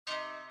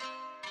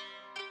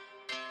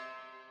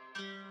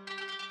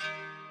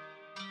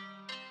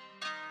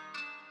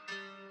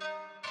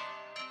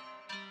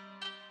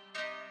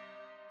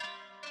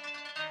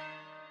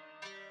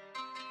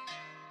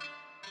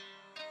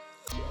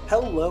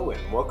Hello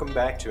and welcome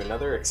back to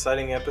another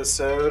exciting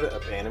episode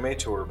of Anime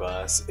Tour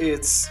Bus.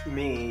 It's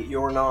me,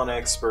 your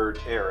non-expert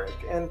Eric,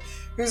 and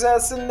who's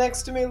that sitting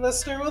next to me,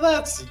 listener? Well,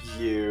 that's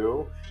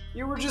you.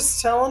 You were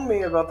just telling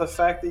me about the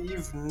fact that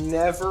you've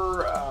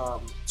never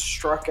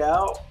struck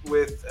out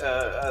with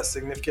a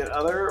significant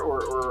other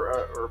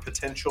or a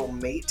potential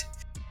mate,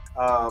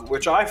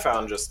 which I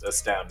found just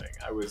astounding.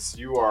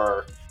 You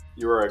are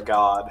a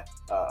god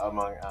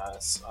among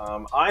us.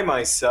 I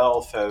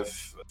myself have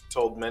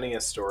told many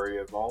a story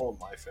of all of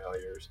my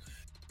failures.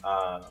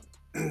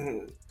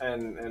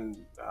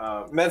 And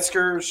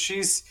Metzger,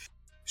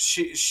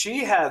 she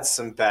had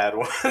some bad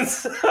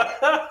ones.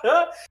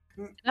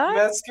 Huh?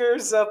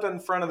 Metzger's up in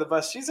front of the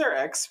bus. She's our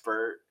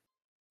expert.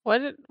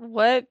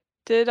 What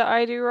did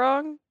I do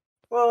wrong?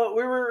 Well,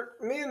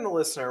 me and the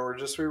listener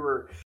we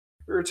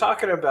were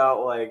talking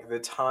about like the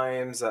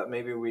times that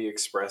maybe we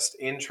expressed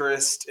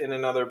interest in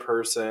another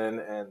person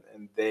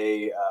and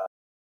they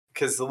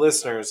because the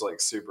listener is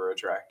like super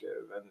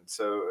attractive, and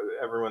so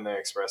everyone they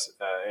express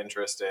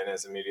interest in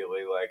is immediately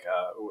like,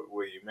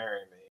 "Will you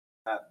marry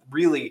me?"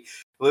 Really,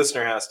 the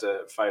listener has to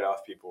fight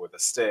off people with a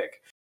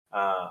stick,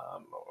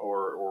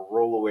 or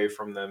roll away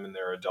from them in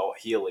their adult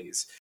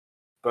Heelys.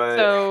 But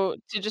So,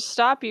 to just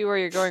stop you where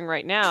you're going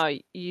right now,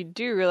 you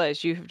do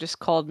realize you have just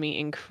called me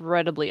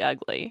incredibly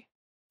ugly.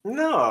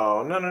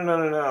 no, no, no, no,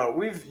 no,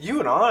 no.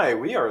 You and I,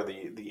 we are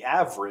the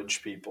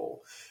average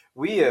people.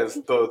 We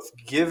have both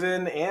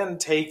given and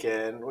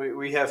taken.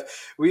 We have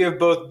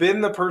both been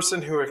the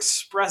person who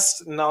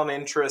expressed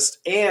non-interest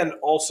and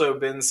also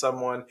been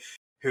someone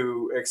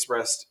who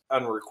expressed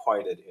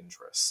unrequited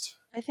interest.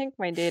 I think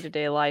my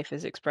day-to-day life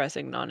is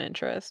expressing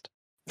non-interest.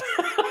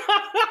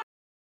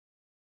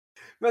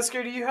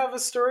 Mesker, do you have a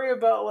story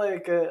about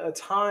like a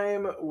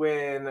time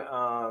when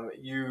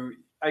you,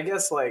 I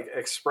guess, like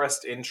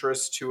expressed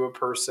interest to a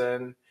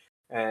person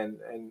and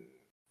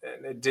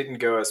it didn't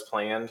go as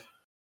planned?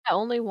 Yeah,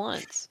 only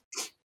once.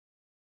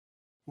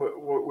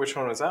 Which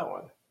one was that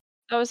one?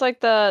 That was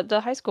like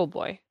the high school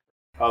boy.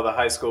 Oh, the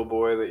high school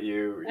boy that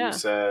you Yeah.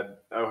 said,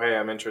 "Oh, hey,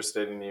 I'm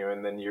interested in you,"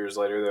 and then years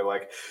later they're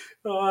like,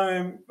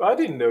 I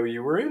didn't know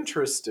you were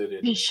interested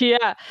in me."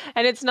 Yeah,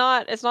 and it's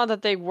not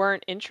that they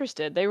weren't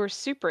interested. They were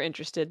super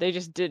interested. They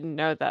just didn't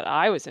know that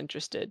I was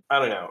interested. I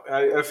don't know.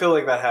 I feel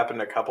like that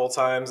happened a couple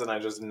times, and I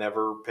just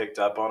never picked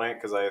up on it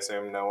because I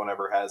assume no one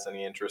ever has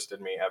any interest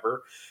in me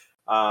ever.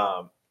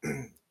 Um,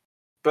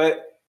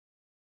 but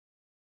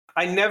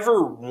I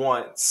never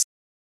once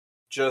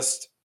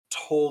just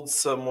told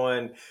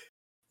someone,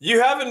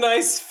 "You have a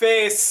nice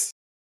face."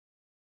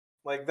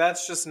 Like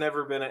that's just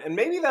never been it, and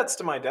maybe that's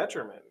to my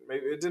detriment.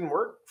 Maybe it didn't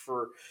work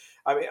for.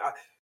 I mean,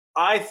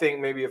 I think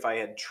maybe if I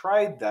had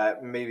tried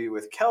that, maybe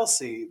with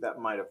Kelsey, that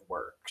might have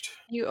worked.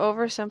 You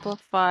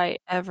oversimplify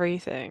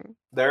everything.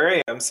 There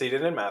I am,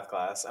 seated in math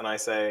class, and I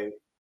say,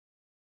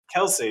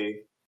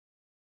 "Kelsey,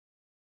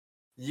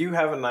 you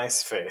have a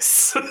nice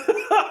face."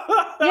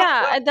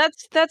 Yeah, and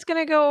that's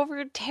gonna go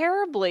over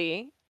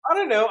terribly. I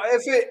don't know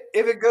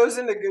if it goes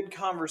into good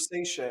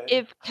conversation.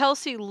 If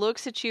Kelsey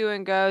looks at you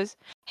and goes,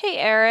 "Hey,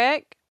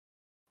 Eric,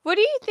 what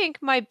do you think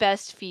my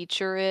best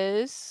feature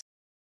is?"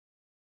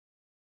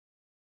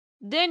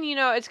 Then,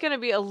 it's gonna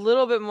be a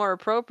little bit more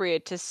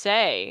appropriate to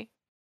say,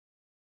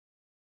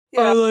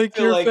 Yeah, "I I like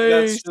feel your like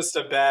that's face." just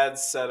a bad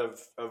set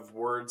of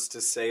words to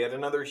say at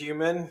another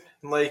human.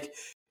 Like,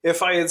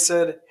 if I had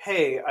said,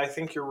 "Hey, I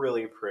think you're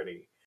really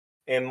pretty,"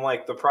 in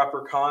like the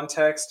proper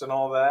context and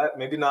all that,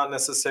 maybe not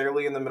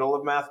necessarily in the middle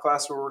of math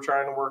class where we're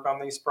trying to work on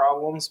these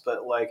problems,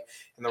 but like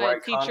in the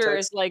right Feature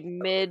is context. like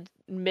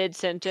mid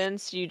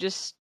sentence. You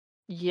just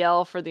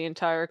yell for the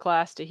entire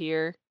class to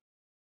hear.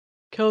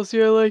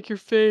 Kelsey, I like your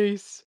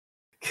face.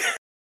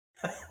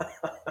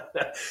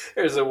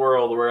 There's a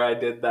world where I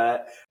did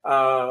that.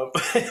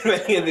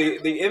 Many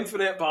of the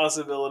infinite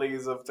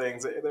possibilities of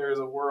things. There's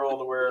a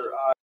world where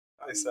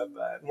I said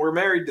that. And we're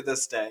married to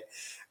this day.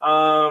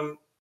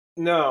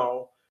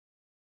 No,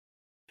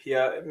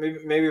 yeah,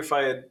 maybe if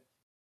I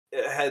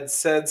had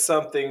said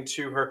something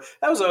to her,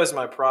 that was always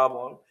my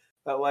problem.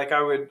 That like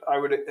I would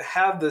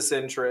have this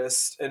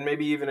interest and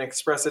maybe even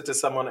express it to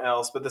someone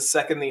else, but the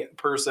second the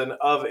person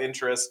of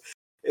interest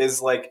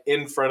is like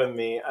in front of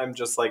me, I'm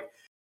just like,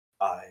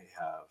 I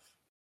have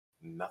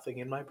nothing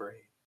in my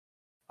brain.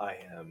 I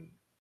am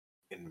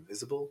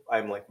invisible.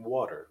 I'm like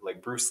water,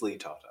 like Bruce Lee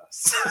taught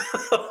us.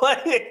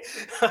 Like,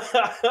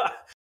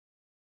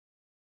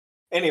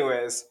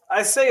 anyways,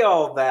 I say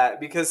all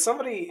that because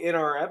somebody in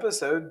our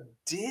episode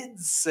did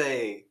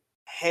say,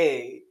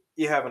 "Hey,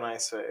 you have a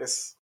nice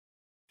face."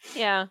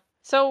 Yeah.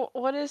 So,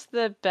 what is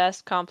the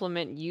best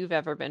compliment you've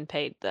ever been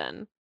paid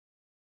then?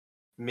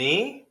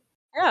 Me?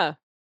 Yeah.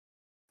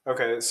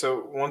 Okay,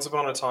 so once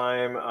upon a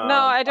time,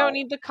 No, I don't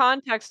need the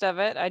context of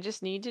it. I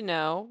just need to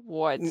know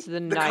what's the the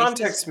nicest.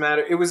 context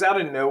matter. It was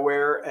out of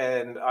nowhere,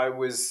 and I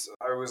was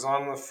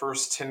on the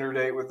first Tinder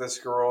date with this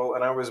girl,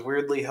 and I was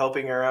weirdly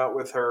helping her out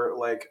with her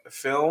like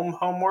film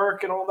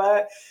homework and all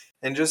that.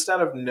 And just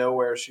out of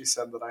nowhere, she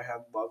said that I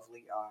had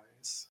lovely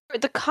eyes.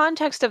 The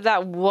context of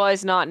that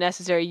was not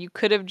necessary. You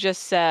could have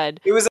just said,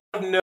 It was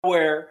of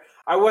nowhere.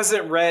 I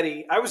wasn't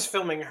ready. I was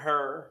filming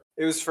her.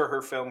 It was for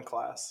her film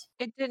class.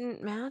 It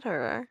didn't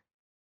matter.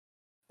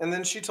 And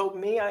then she told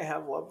me I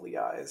have lovely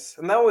eyes.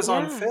 And that was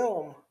on Yeah,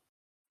 film.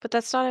 but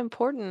that's not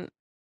important.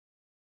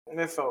 And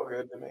it felt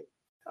good to me.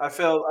 I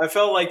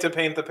felt like to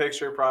paint the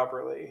picture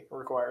properly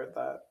required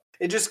that.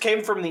 It just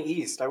came from the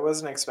east. I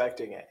wasn't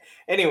expecting it.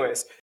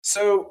 Anyways,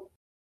 so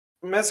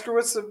Mesker,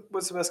 what's the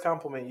best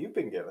compliment you've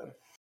been given?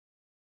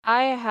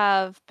 I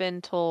have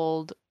been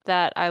told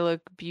that I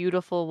look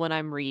beautiful when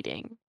I'm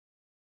reading.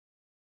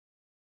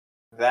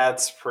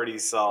 That's pretty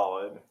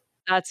solid.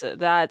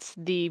 That's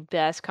the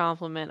best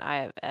compliment I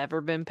have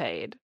ever been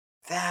paid.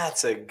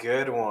 That's a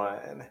good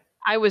one.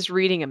 I was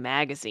reading a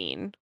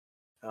magazine.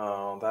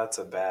 Oh, that's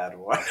a bad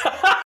one.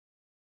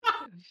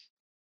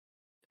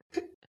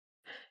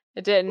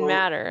 It didn't well,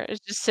 matter.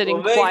 It's just sitting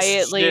well, thanks,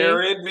 quietly.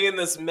 Jared. Me and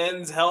this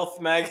Men's Health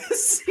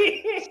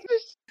magazine.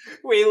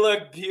 We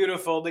look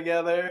beautiful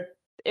together.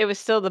 It was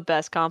still the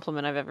best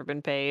compliment I've ever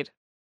been paid.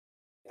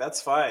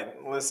 That's fine.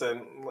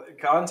 Listen,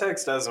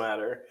 context does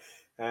matter,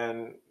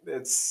 and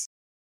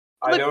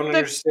I Look, don't the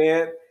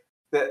understand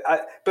that.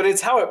 But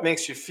it's how it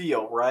makes you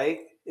feel,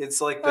 right?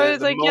 It's like I the was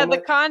the like, yeah, the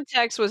moment.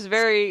 context was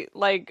very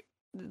like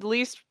at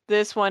least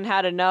this one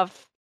had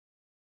enough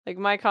like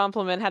my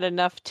compliment had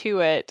enough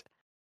to it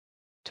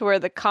to where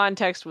the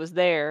context was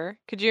there.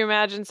 Could you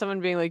imagine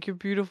someone being like, "You're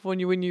beautiful when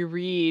you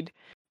read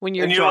when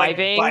you're And you're like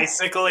driving?"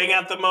 bicycling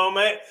at the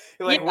moment.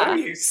 You're like, what are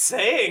Yeah. you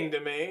saying to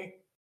me?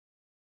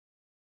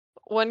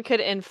 One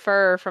could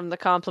infer from the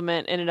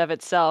compliment in and of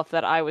itself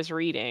that I was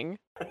reading.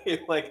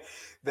 You're like,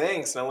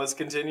 thanks. Now let's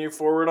continue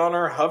forward on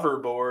our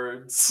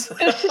hoverboards.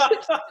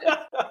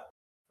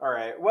 All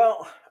right.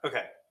 Well,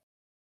 okay.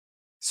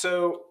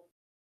 So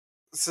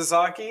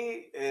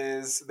Sasaki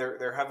is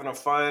they're having a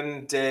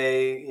fun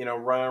day,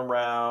 running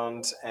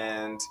around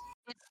It's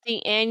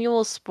the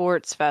annual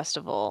sports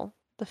festival,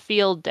 the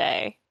field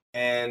day.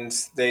 and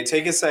they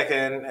take a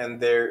second and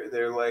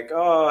they're like,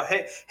 oh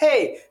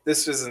hey,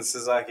 this isn't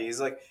Sasaki. He's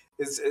like,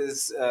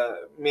 is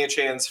Mia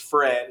Chan's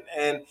friend,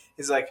 and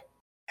he's like,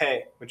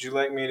 hey, would you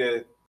like me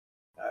to?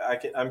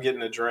 I'm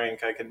getting a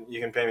drink. You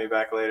can pay me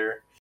back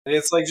later. And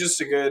it's like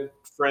just a good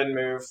friend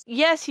move.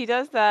 Yes, he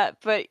does that,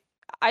 but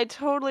I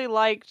totally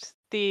liked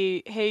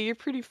the, "Hey, you're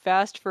pretty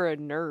fast for a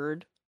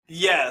nerd."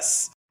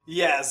 Yes,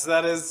 yes,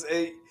 that is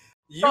a.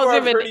 You Calls are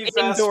him an pretty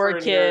fast indoor for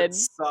a nerd. kid.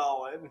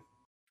 Solid.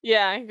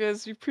 Yeah, he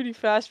goes, "You're pretty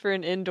fast for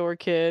an indoor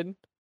kid."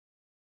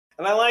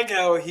 And I like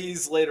how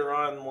he's later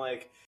on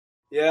like,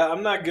 yeah,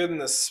 I'm not good in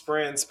the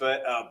sprints,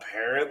 but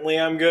apparently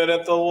I'm good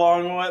at the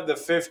long one, the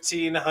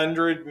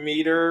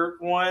 1,500-meter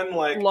one.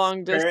 Like,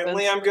 Long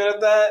apparently distance. I'm good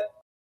at that.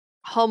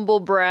 Humble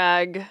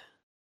brag.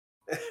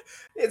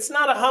 It's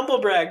not a humble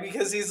brag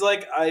because he's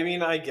like, I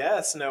mean, I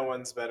guess no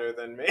one's better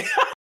than me.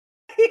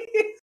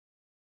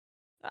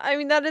 I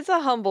mean, that is a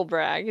humble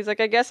brag. He's like,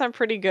 "I guess I'm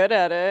pretty good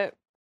at it."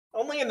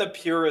 Only in the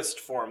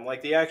purest form,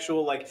 like the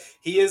actual, like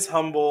he is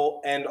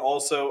humble and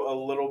also a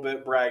little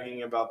bit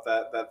bragging about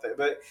that thing,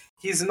 but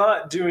he's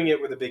not doing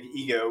it with a big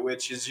ego,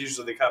 which is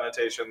usually the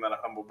connotation that a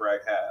humble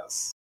brag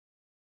has.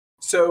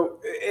 So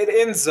it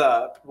ends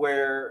up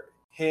where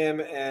him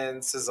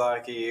and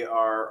Sasaki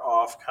are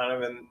off kind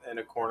of in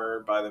a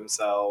corner by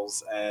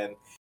themselves, and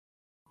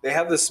they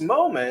have this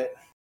moment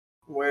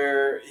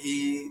where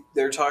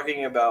they're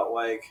talking about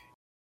like,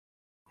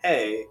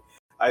 hey,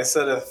 I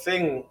said a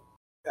thing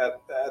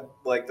at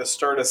like the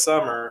start of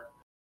summer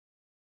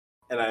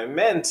and I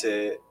meant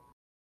it,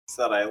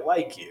 so that I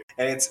like you.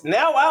 And it's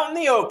now out in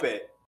the open.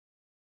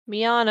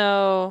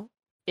 Miyano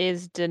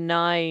is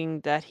denying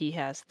that he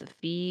has the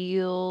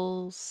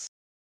feels.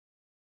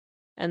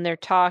 And they're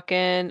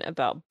talking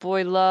about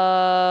boy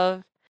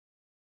love.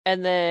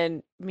 And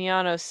then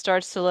Miyano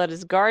starts to let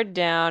his guard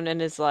down and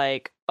is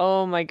like,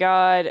 "Oh my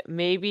god,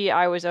 maybe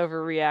I was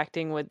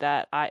overreacting with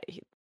that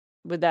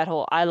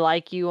whole 'I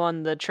like you'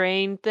 on the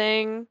train"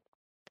 thing."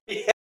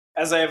 Yeah.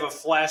 As I have a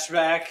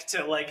flashback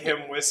to like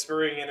him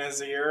whispering in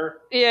his ear.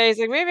 Yeah, he's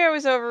like, "Maybe I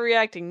was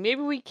overreacting.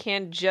 Maybe we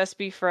can just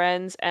be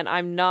friends and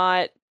I'm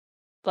not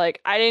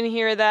like I didn't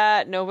hear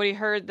that. Nobody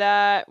heard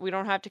that. We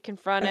don't have to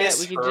confront I it.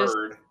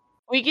 misheard.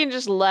 We can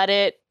just let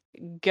it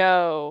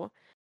go."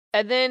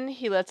 And then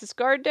he lets his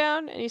guard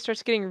down and he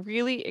starts getting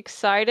really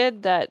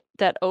excited, that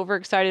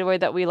overexcited way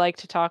that we like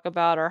to talk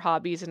about our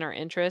hobbies and our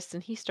interests,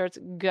 and he starts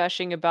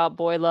gushing about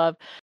boy love.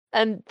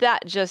 And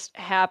that just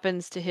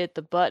happens to hit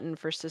the button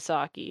for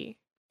Sasaki.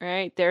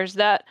 Right? There's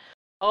that,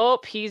 oh,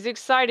 he's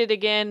excited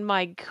again.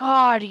 My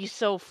god, he's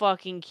so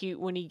fucking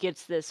cute when he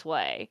gets this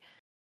way.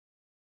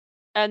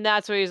 And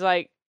that's where he's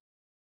like,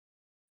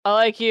 "I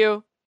like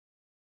you.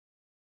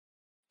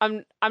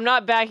 I'm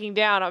not backing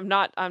down. I'm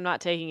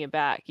not taking it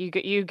back.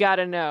 You got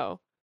to know.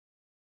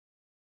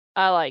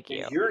 I like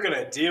And you." you're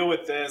gonna deal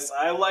with this.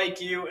 I like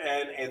you,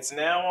 and it's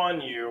now on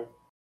you.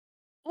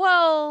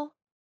 Well,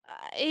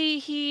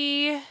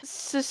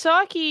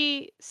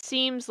 Sasaki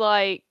seems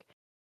like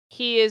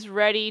he is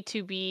ready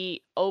to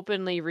be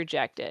openly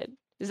rejected.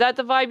 Is that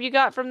the vibe you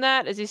got from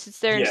that? As he sits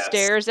there and Yes.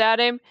 stares at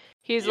him,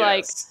 he's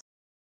like, Yes.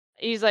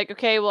 he's like,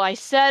 "Okay, well, I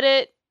said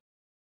it.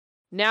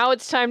 Now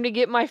it's time to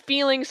get my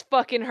feelings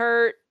fucking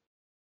hurt.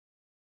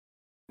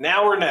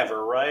 Now or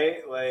never,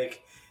 right?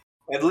 Like,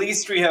 at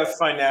least we have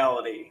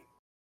finality.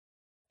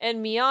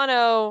 And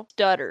Miyano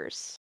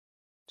stutters,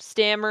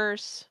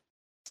 stammers,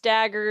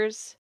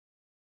 staggers,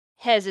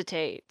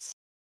 hesitates.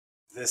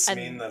 This And-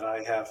 mean that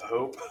I have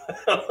hope?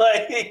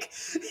 Like,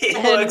 he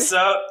And- looks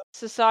up.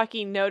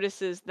 Sasaki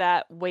notices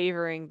that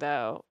wavering,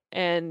 though,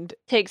 and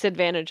takes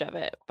advantage of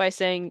it by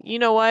saying, you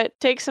know what?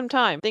 Take some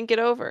time. Think it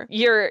over.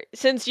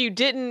 Since you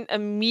didn't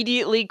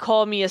immediately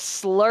call me a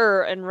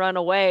slur and run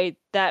away,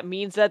 that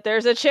means that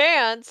there's a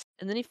chance.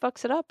 And then he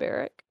fucks it up,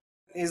 Eric.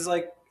 He's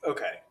like,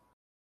 okay,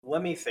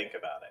 let me think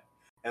about it.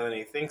 And then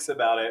he thinks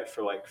about it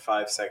for like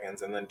 5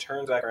 seconds and then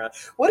turns back around.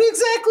 What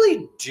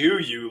exactly do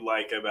you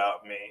like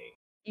about me?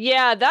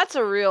 Yeah, that's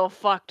a real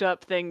fucked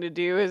up thing to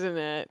do, isn't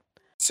it?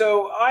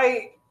 So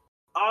I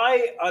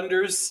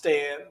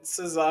understand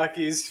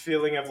Sasaki's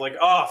feeling of like,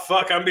 oh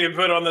fuck, I'm being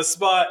put on the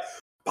spot.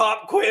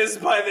 Pop quiz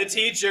by the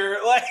teacher.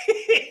 Like,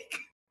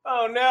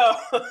 oh no.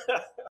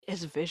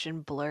 His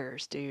vision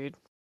blurs, dude.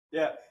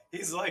 Yeah,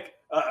 he's like,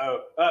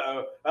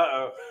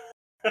 uh-oh.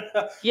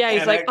 Yeah,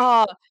 he's like,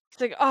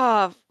 Panic.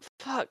 oh,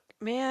 fuck,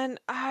 man,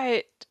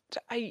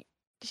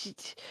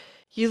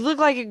 you look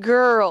like a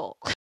girl.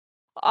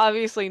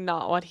 Obviously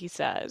not what he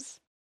says.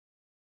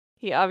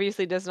 He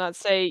obviously does not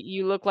say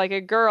you look like a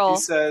He girl.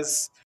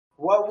 says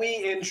what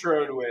we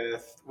introed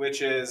with,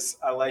 which is,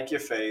 I like your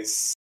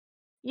face.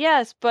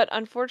 Yes, but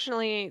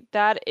unfortunately,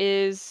 that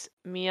is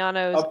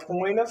Miyano's A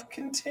point of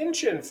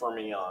contention for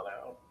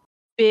Miyano.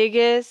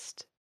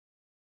 biggest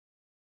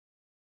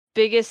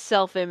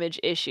self-image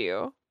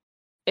issue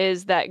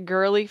is that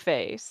girly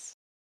face.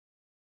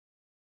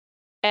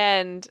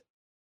 And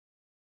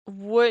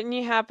wouldn't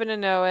you happen to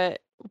know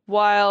it,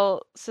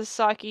 while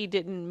Sasaki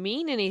didn't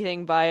mean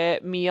anything by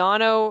it,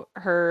 Miyano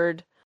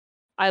heard,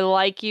 I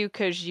like you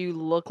because you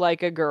look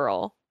like a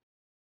girl.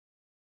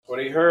 What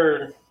he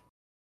heard.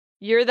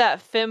 You're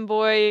that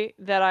femboy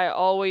that I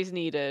always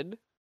needed.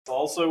 It's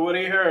also what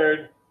he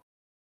heard.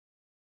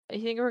 I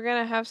think we're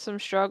going to have some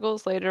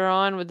struggles later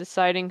on with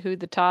deciding who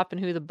the top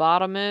and who the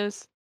bottom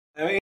is.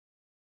 I mean,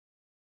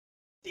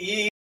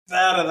 ease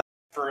out of that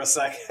for a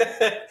second.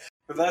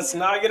 But let's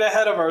not get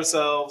ahead of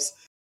ourselves.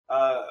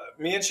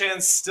 Me and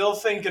Chan's still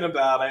thinking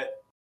about it.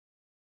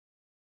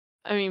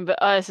 I mean,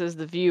 but us as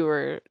the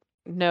viewer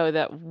know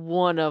that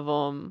one of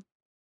them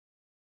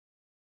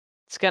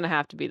is going to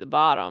have to be the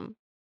bottom.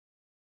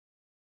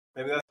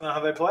 Maybe that's not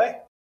how they play.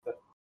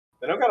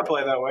 They don't gotta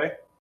play that way.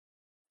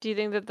 Do you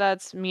think that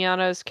that's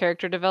Miyano's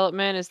character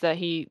development? Is that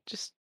he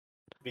just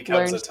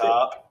Becomes a learns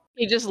top.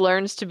 he just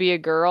learns to be a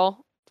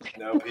girl?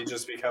 Nope, he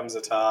just becomes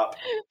a top.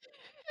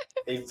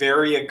 A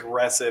very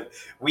aggressive.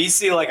 We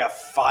see like a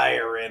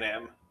fire in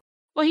him.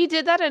 Well, he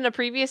did that in a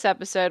previous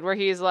episode where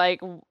he's like,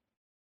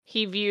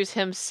 he views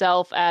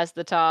himself as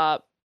the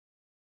top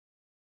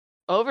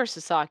over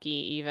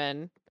Sasaki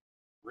even.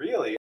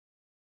 Really?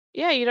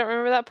 Yeah, you don't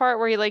remember that part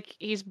where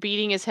he's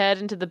beating his head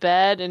into the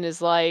bed and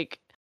is like,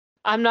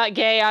 I'm not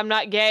gay, I'm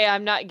not gay,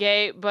 I'm not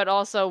gay, but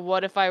also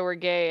what if I were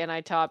gay and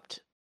I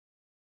topped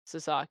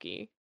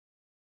Sasaki?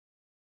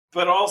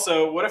 But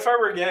also, what if I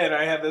were gay and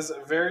I had this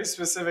very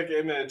specific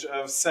image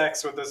of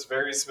sex with this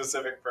very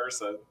specific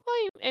person?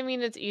 Well, I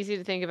mean, it's easy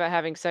to think about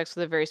having sex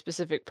with a very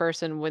specific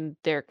person when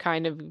they're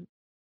kind of,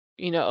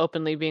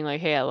 openly being like,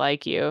 hey, I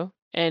like you,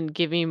 and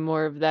give me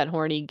more of that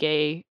horny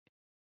gay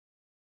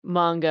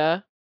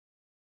manga.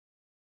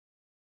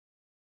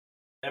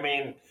 I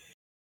mean,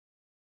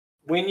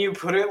 when you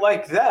put it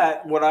like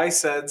that, what I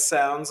said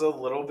sounds a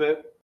little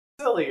bit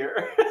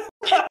sillier.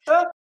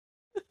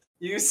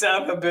 You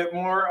sound a bit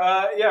more,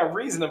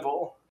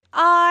 reasonable.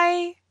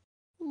 I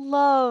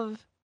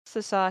love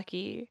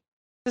Sasaki.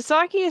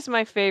 Sasaki is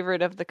my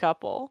favorite of the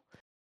couple.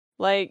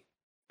 Like,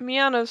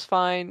 Miyano's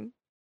fine.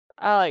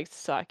 I like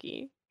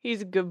Sasaki.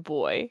 He's a good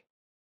boy.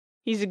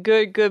 He's a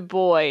good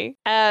boy.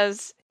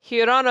 As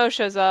Hirano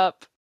shows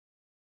up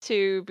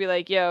to be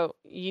like, yo,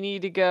 you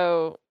need to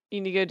go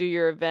do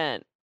your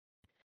event.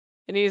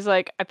 And he's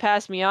like, I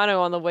passed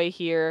Miyano on the way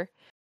here.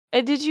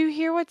 And did you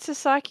hear what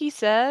Sasaki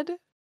said?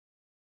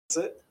 Is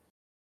it?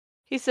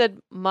 He said,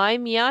 my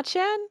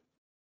Mia-chan?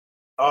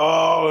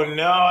 Oh,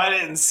 no, I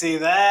didn't see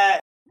that.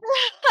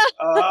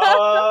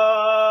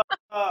 Oh,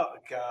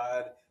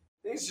 God.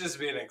 He's just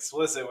being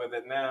explicit with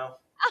it now.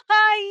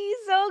 He's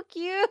so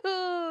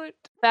cute.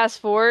 Fast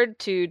forward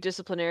to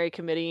disciplinary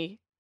committee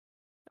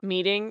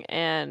meeting,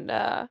 and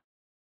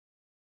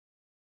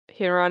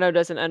Hirano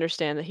doesn't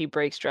understand that he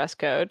breaks dress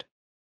code.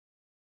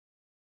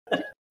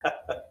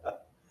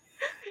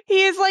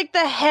 He is like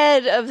the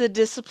head of the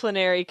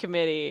disciplinary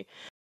committee,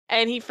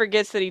 and he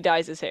forgets that he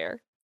dyes his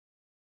hair,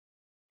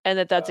 and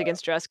that's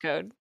against dress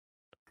code.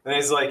 And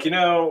he's like,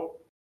 we'll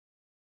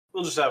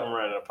just have him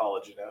write an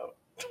apology note.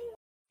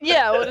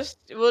 Yeah,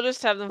 we'll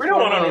just have them. We don't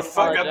want formally to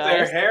fuck up their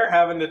apologize. hair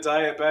having to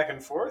dye it back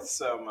and forth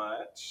so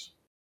much.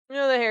 The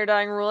hair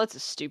dyeing rule, that's a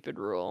stupid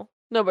rule.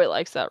 Nobody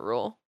likes that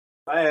rule.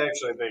 I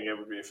actually think it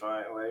would be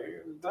fine.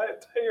 Like, dye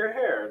your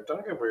hair.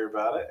 Don't get weird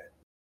about it.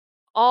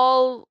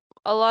 All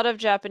a lot of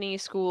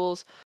Japanese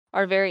schools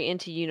are very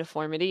into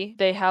uniformity.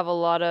 They have a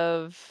lot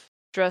of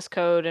dress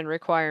code and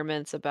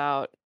requirements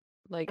about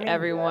like I mean, yeah.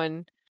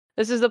 everyone.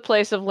 This is a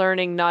place of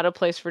learning, not a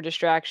place for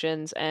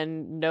distractions,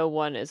 and no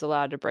one is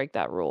allowed to break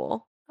that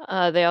rule.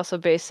 They also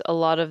base a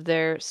lot of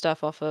their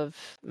stuff off of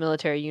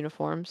military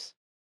uniforms.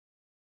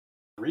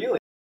 Really?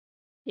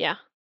 Yeah.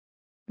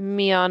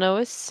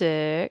 Miyano is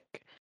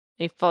sick.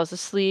 He falls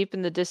asleep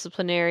in the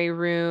disciplinary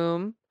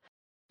room,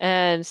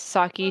 and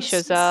Sasaki I'm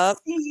shows so up.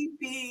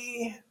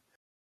 sleepy.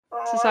 Oh,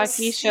 I'm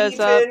Sasaki shows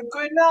up sleeping.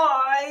 Good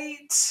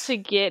night. to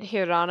get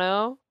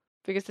Hirano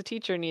because the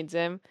teacher needs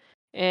him.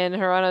 And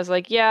Hirano's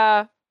like,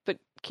 "Yeah, but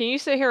can you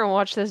sit here and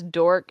watch this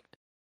dork?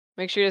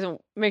 Make sure he's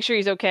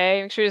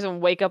okay. Make sure he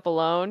doesn't wake up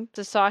alone."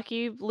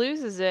 Sasaki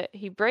loses it.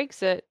 He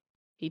breaks it.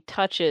 He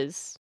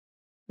touches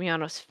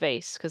Miyano's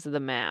face because of the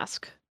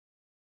mask.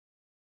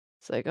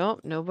 It's like, "Oh,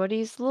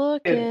 nobody's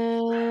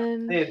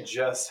looking." They had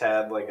just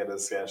had like a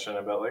discussion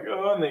about like,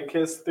 oh, and they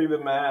kissed through the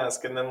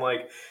mask, and then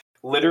like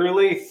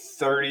literally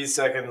 30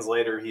 seconds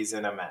later, he's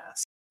in a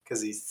mask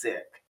because he's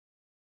sick.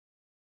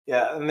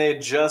 Yeah, and they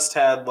just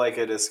had like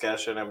a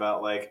discussion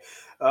about like,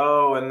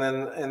 oh, and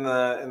then in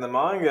the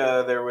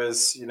manga there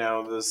was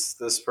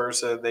this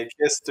person they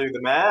kissed through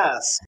the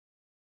mask,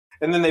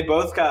 and then they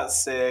both got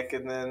sick,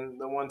 and then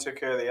the one took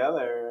care of the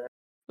other.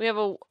 We have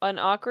an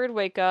awkward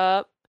wake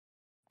up,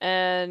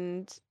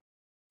 and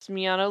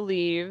Miyano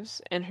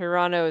leaves, and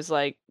Hirano is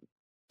like,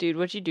 "Dude,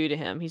 what'd you do to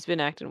him? He's been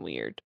acting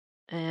weird."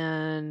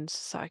 And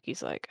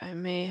Saki's like, "I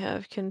may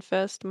have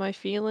confessed my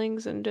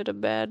feelings and did a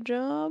bad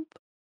job."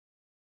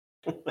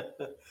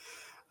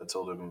 I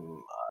told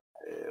him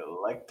I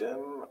liked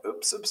him.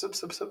 Oops, oops,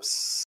 oops, oops,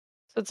 oops.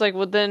 So it's like,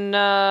 well then,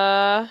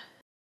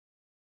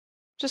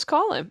 just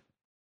call him.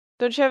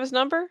 Don't you have his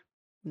number?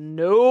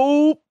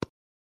 Nope.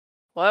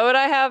 Why would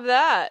I have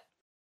that?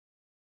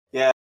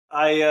 Yeah,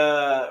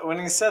 I when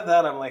he said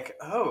that, I'm like,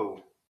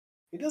 oh,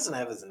 he doesn't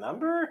have his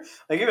number.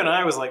 Like even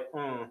I was like,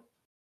 ought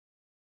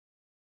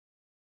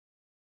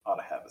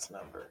to have his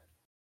number.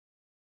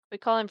 We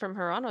call him from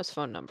Hirano's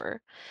phone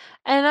number.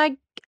 And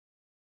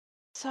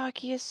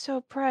Saki is so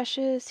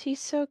precious.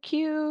 He's so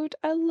cute.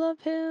 I love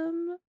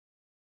him.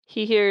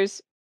 He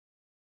hears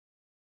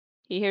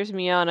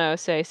Miyano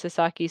say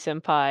Sasaki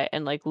senpai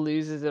and like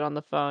loses it on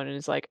the phone and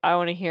is like, I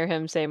want to hear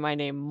him say my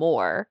name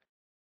more.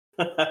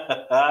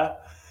 And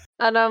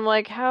I'm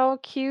like, how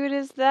cute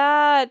is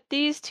that?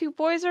 These two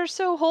boys are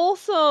so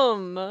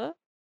wholesome.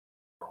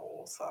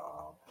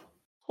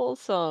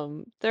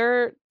 Wholesome.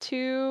 They're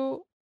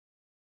two.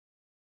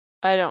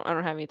 I don't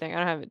have anything. I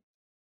don't have it.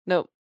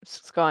 Nope.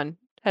 It's gone.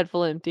 Head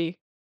full empty.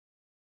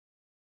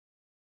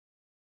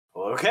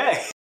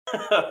 Okay.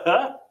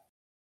 I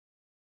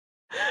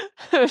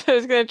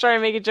was gonna try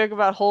and make a joke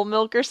about whole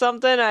milk or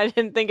something. I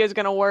didn't think it was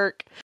gonna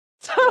work.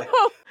 So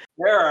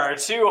there are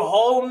two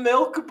whole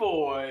milk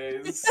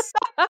boys.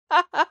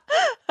 Fine,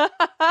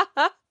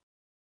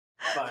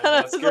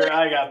 that's good.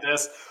 I got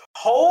this.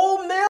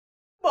 Whole milk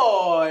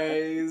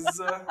boys.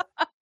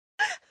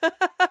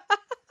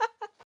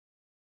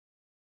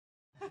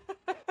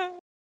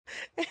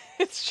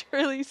 It's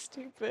truly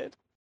stupid.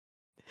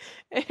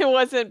 It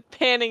wasn't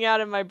panning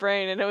out in my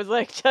brain, and it was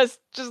like,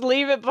 just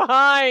leave it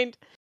behind.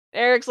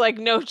 Eric's like,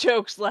 no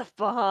jokes left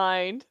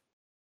behind.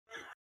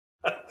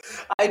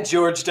 I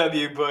George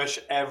W. Bush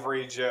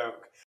every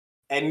joke.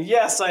 And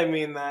yes, I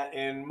mean that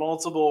in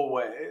multiple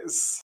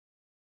ways.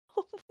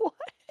 What?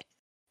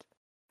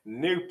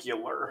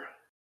 Nuclear.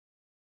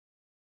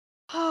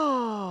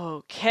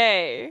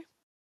 Okay.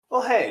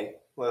 Well, hey,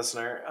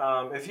 listener,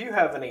 if you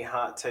have any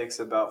hot takes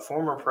about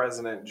former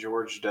President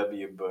George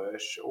W.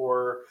 Bush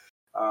or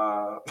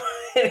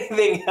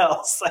anything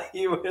else that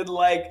you would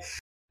like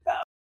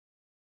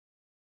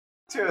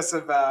to us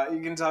about,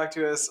 you can talk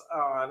to us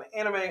on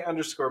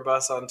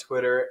anime_bus on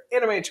Twitter,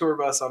 anime tour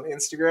bus on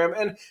Instagram,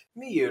 and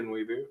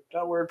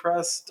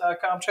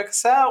miyunweebu.wordpress.com. Check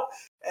us out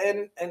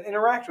and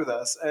interact with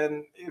us.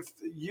 And if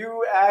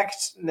you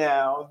act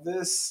now,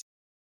 this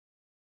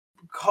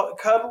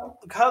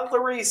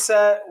cutlery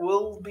set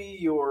will be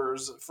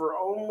yours for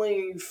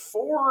only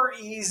 4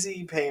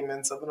 easy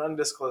payments of an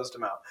undisclosed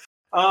amount.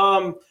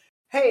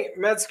 Hey,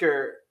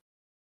 Metzger,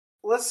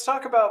 let's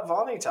talk about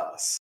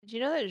Vanitas. Did you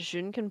know that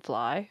Jun can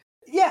fly?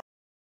 Yeah,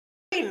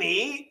 pretty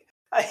neat.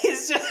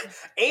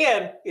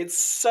 And it's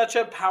such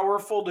a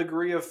powerful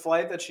degree of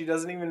flight that she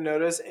doesn't even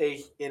notice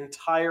a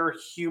entire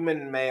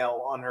human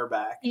male on her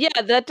back.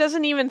 Yeah, that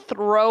doesn't even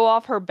throw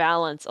off her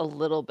balance a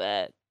little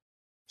bit.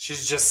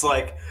 She's just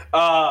like,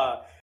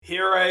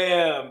 here I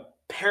am,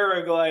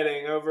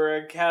 paragliding over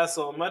a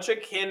castle, much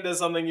akin to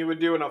something you would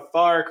do in a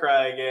Far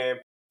Cry game.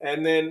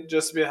 And then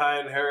just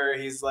behind her,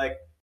 he's like,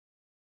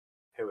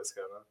 hey, what's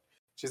going on?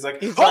 She's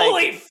like,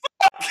 holy fuck!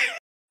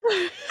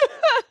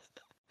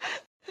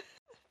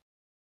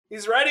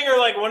 He's riding her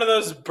like one of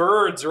those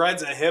birds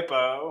rides a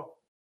hippo.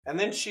 And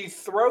then she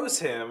throws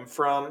him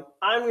from,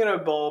 I'm going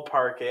to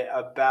ballpark it,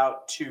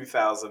 about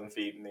 2,000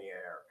 feet in the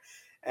air.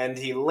 And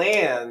he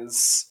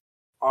lands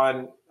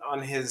on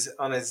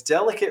his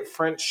delicate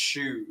French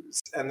shoes,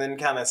 and then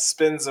kind of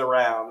spins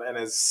around and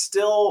is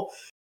still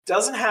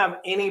doesn't have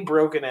any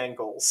broken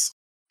ankles.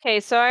 Okay,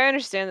 so I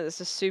understand that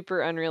this is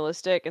super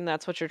unrealistic, and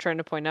that's what you're trying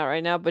to point out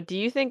right now. But do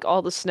you think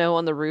all the snow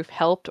on the roof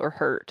helped or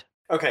hurt?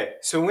 Okay,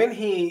 so when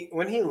he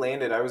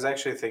landed, I was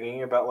actually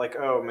thinking about like,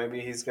 oh,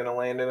 maybe he's gonna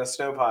land in a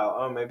snow pile.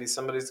 Oh, maybe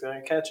somebody's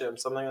gonna catch him,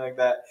 something like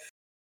that.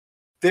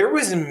 There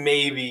was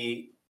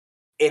maybe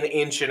an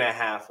inch and a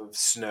half of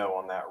snow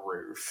on that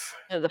roof.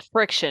 The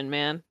friction,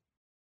 man.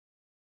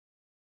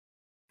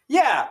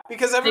 Yeah,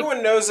 because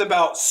everyone knows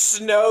about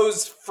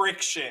snow's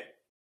friction.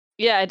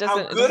 Yeah, it How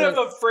doesn't. good of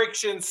a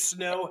friction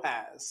snow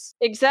has.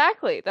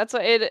 Exactly. That's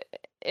what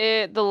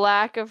it. The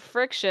lack of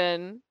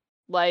friction,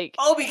 like.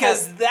 Oh,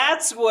 because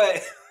that's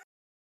what.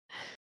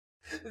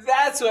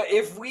 That's what.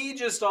 If we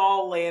just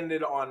all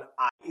landed on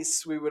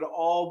ice, we would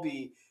all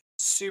be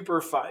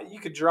super fun. You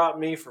could drop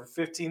me from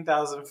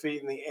 15,000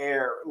 feet in the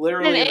air,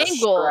 literally An in the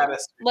angle.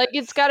 stratosphere. Like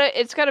it's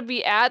gotta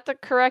be at the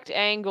correct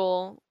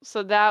angle,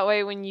 so that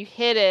way when you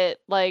hit it,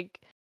 like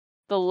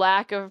the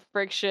lack of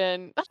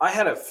friction. I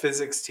had a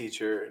physics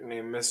teacher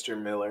named Mr.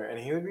 Miller, and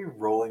he would be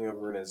rolling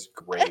over in his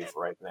grave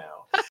right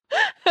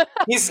now.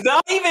 He's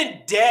not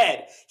even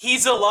dead.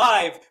 He's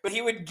alive, but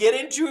he would get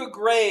into a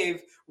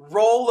grave,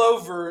 roll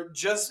over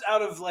just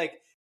out of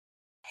like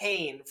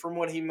pain from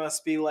what he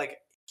must be like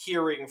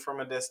hearing from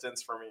a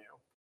distance from you.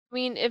 I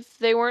mean, if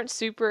they weren't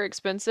super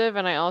expensive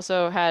and I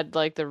also had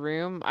like the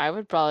room, I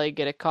would probably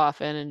get a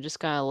coffin and just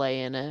kind of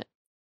lay in it.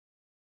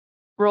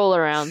 Roll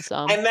around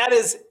some. And that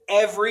is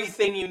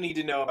everything you need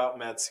to know about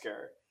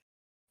Metzger.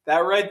 That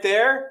right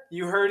there,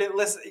 you heard it.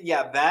 Listen,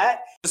 yeah,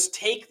 that. Just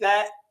take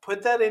that,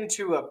 put that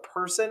into a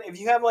person. If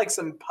you have like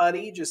some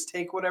putty, just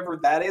take whatever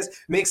that is,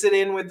 mix it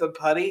in with the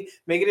putty,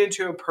 make it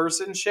into a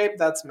person shape.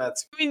 That's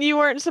Metzger. I mean, you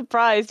weren't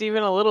surprised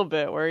even a little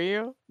bit, were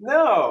you?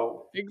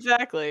 No.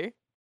 Exactly.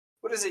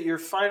 What is it? Your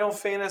Final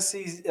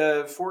Fantasy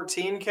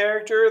 14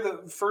 character?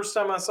 The first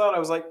time I saw it, I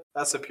was like,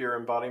 that's a pure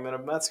embodiment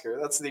of Metzger.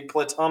 That's the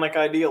platonic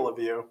ideal of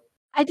you.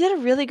 I did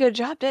a really good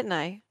job, didn't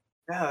I?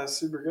 Yeah, that's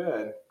super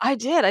good. I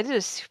did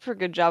a super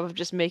good job of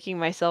just making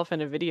myself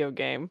in a video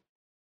game.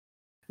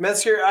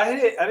 Metzger, I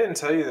didn't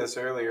tell you this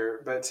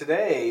earlier, but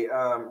today,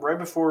 right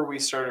before we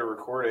started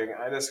recording,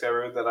 I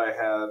discovered that I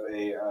have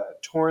a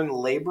torn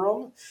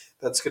labrum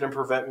that's going to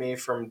prevent me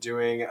from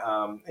doing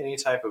any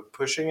type of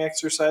pushing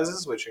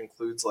exercises, which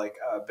includes like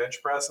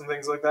bench press and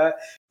things like that,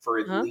 for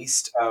at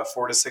least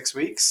 4 to 6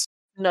 weeks.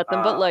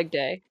 Nothing but leg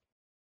day.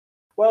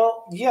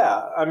 Well,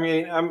 yeah. I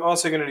mean, I'm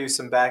also going to do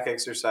some back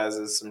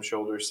exercises, some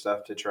shoulder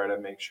stuff to try to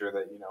make sure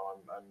that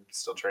I'm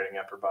still training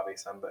upper body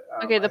some. But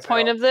okay, the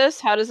point of this,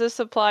 how does this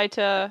apply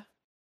to?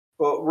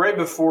 Well, right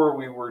before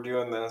we were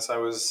doing this, I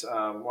was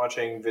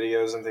watching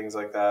videos and things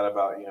like that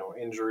about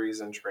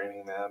injuries and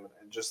training them,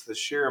 and just the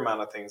sheer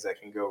amount of things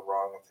that can go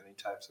wrong with any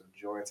types of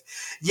joints.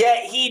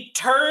 Yet he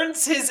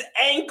turns his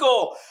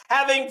ankle,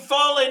 having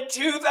fallen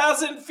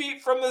 2,000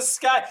 feet from the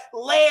sky,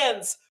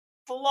 lands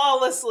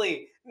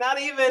flawlessly.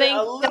 Not even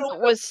a little. It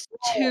was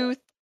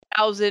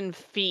 2,000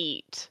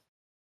 feet.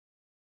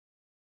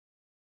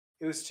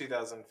 It was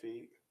 2,000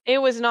 feet. It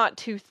was not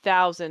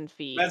 2,000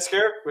 feet.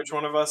 Metzger, which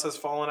one of us has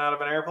fallen out of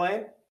an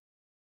airplane?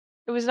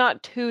 It was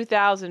not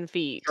 2,000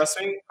 feet. Trust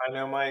me, I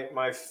know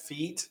my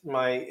feet.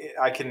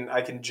 I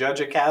can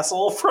judge a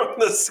castle from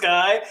the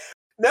sky.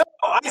 No,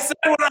 I said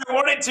what I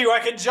wanted to. I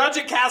can judge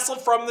a castle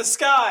from the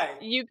sky.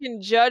 You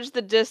can judge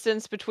the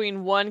distance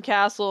between one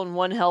castle and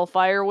one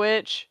Hellfire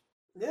Witch.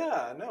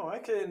 Yeah, no, I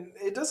can.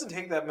 It doesn't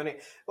take that many.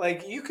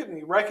 Like, you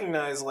can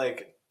recognize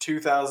like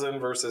 2,000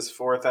 versus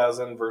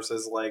 4,000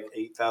 versus like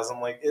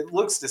 8,000. Like, it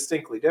looks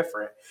distinctly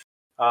different.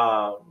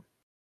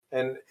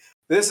 And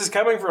this is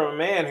coming from a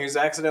man who's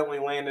accidentally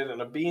landed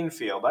in a bean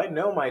field. I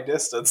know my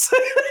distance.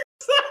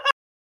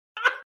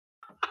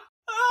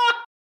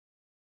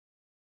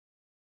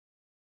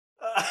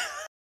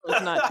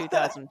 It's not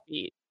 2,000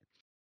 feet.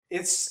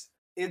 It's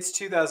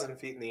 2,000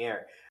 feet in the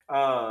air.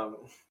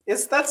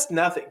 That's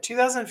nothing.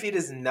 2,000 feet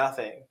is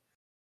nothing.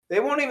 They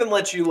won't even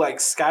let you like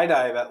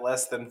skydive at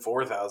less than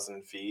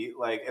 4,000 feet.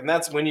 Like, and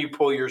that's when you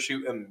pull your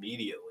chute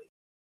immediately.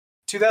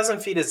 2,000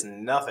 feet is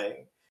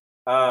nothing.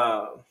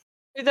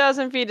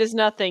 2,000 feet is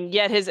nothing.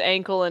 Yet his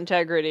ankle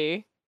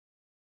integrity.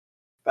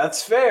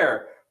 That's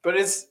fair, but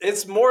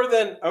it's more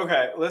than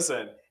okay.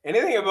 Listen,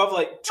 anything above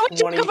like 20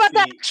 Don't you talk about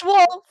the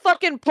actual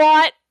fucking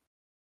plot.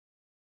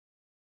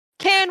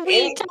 Can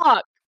we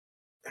talk?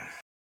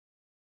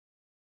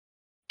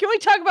 Can we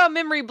talk about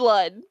memory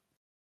blood?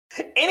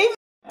 Anything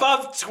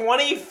above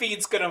 20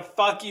 feet's gonna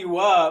fuck you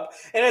up,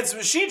 and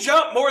she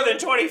jumped more than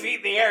 20 feet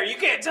in the air. You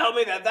can't tell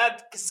me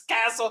that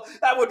castle,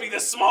 that would be the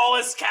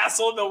smallest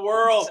castle in the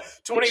world,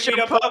 20 feet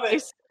above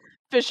it.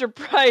 Fisher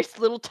Price,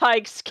 Little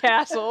Tyke's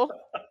castle.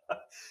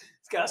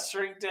 It's got to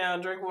shrink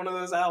down. Drink one of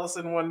those Alice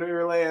in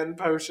Wonderland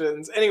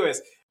potions.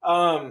 Anyways,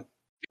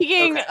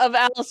 speaking of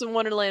Alice in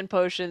Wonderland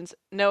potions,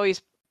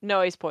 Noe's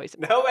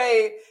poisoned.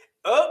 Noe,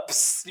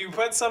 oops! You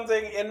put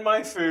something in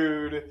my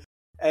food,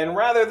 And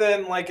rather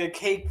than like a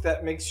cake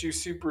that makes you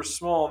super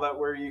small, that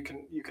where you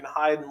can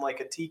hide in like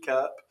a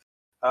teacup,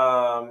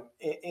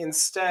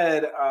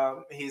 instead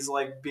he's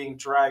like being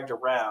dragged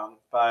around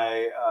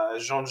by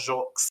Jean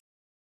Jacques,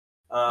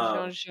 um,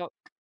 Jean-Jacques.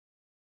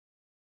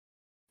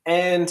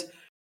 and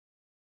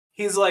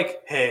he's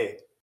like, "Hey,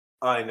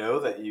 I know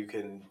that you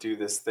can do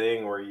this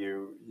thing where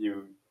you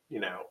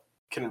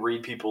can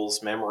read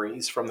people's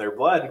memories from their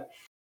blood."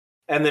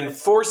 And then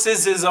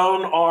forces his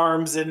own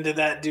arms into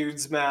that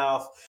dude's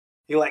mouth.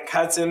 He like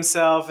cuts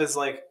himself, is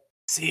like,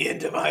 "See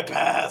into my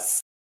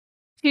past."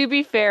 To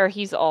be fair,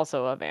 he's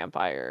also a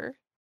vampire.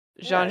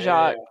 Yeah, yeah,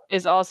 Jean-Jacques yeah.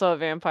 is also a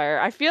vampire.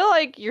 I feel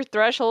like your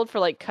threshold for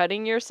like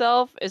cutting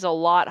yourself is a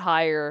lot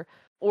higher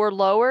or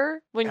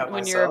lower Cut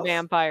when you're a myself.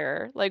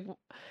 vampire. Like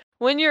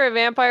when you're a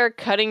vampire,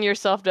 cutting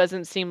yourself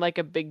doesn't seem like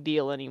a big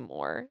deal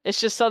anymore.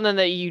 It's just something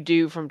that you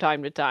do from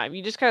time to time.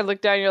 You just kind of look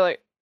down and you're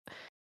like,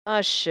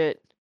 "Oh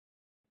shit,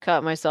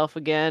 cut myself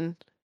again.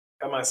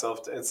 Cut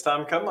myself. It's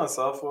time to cut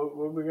myself.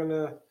 What we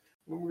gonna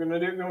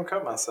do? Gonna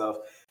cut myself.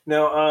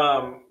 No,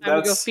 Time to go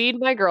that's feed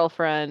my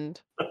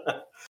girlfriend."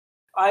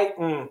 I.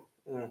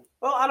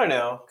 Well, I don't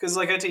know, because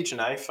like I teach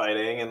knife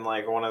fighting, and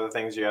like one of the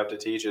things you have to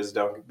teach is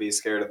don't be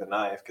scared of the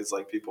knife, because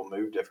like people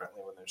move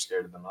differently when they're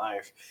scared of the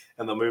knife,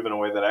 and they'll move in a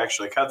way that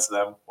actually cuts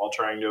them while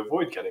trying to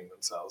avoid cutting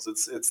themselves.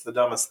 It's the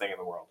dumbest thing in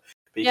the world,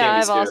 but you Yeah,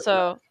 can't be scared of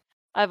the knife.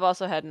 I've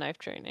also had knife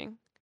training.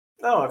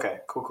 Oh, okay,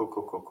 cool, cool,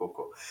 cool, cool, cool,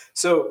 cool.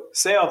 So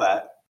say all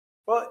that.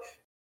 Well,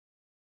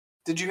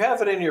 did you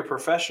have it in your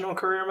professional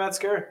career,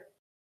 Metzger?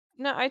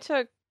 No, I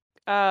took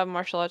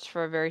martial arts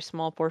for a very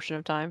small portion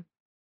of time.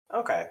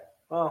 Okay.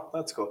 Well,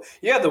 that's cool.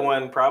 You had the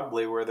one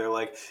probably where they're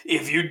like,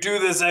 if you do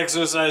this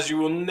exercise, you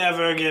will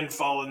never again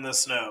fall in the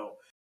snow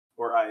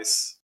or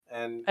ice.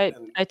 And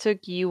I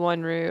took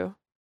Yu-One Ryu.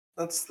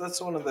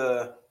 that's one of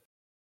the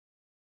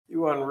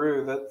Yuan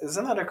Ryu. That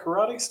isn't that a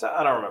karate style?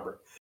 I don't remember.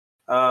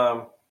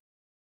 Um,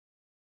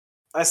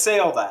 I say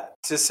all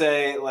that to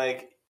say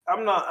like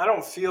I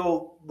don't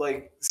feel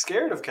like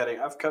scared of cutting.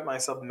 I've cut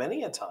myself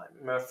many a time.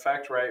 Matter of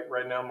fact, right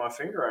now my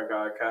finger I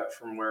got cut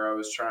from where I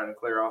was trying to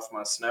clear off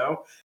my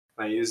snow.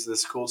 And I use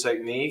this cool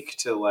technique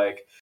to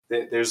like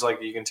there's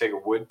like you can take a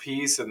wood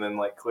piece and then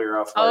like clear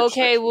off large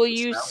Okay, sections will of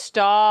you snow.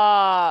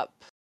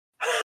 stop?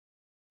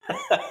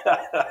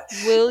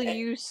 Will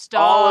you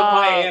All of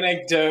my stop?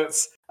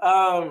 anecdotes.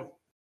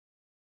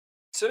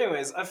 So,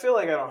 anyways, I feel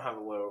like I don't have a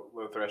low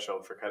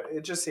threshold for cutting.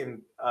 It just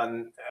seemed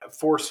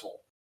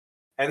forceful.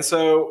 And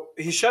so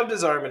he shoved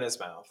his arm in his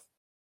mouth.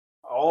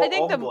 I All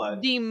think the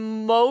blood. the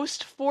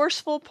most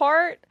forceful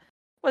part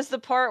was the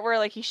part where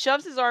like he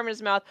shoves his arm in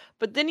his mouth,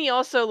 but then he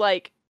also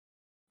like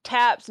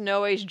taps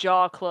Noe's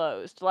jaw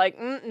closed. Like,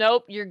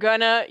 nope, you're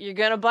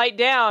gonna bite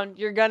down.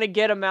 You're gonna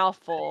get a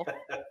mouthful.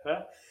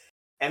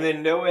 And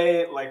then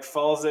Noe like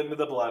falls into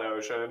the blood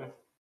ocean.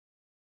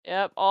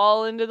 Yep,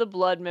 all into the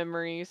blood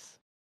memories.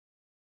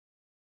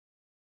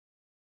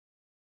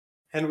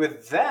 And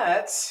with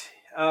that,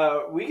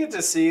 we get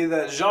to see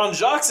that Jean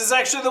Jacques is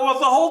actually the one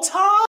the whole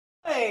time.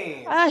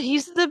 Ah,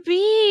 he's the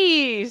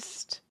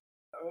beast.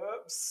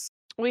 Oops.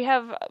 We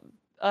have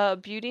a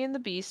Beauty and the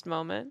Beast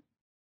moment.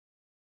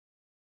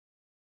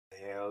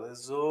 Tale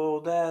as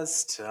old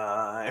as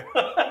time.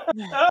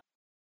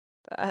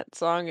 That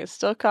song is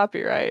still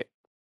copyright.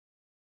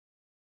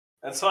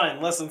 That's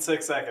fine. Less than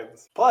 6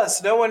 seconds.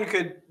 Plus, no one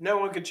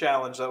could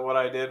challenge that what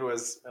I did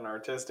was an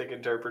artistic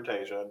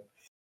interpretation.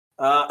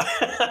 Uh,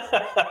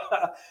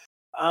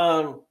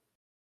 um,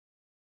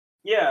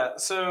 yeah.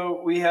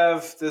 So we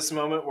have this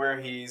moment where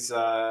he's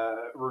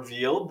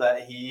revealed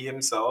that he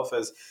himself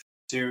has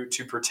to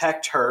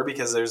protect her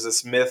because there's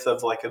this myth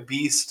of like a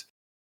beast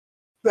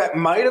that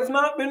might have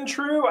not been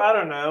true. I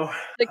don't know.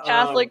 The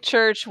Catholic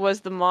Church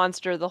was the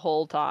monster the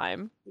whole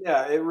time.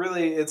 Yeah,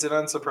 it's an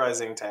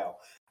unsurprising tale.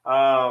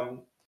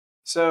 Um,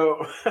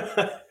 so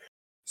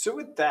so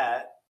with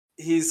that,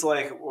 he's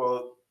like,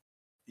 "Well,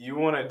 you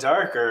want it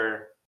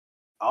darker?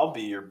 I'll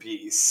be your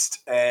beast."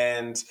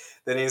 And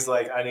then he's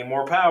like, "I need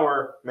more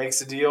power."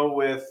 Makes a deal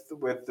with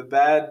the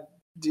bad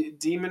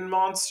demon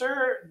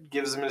monster,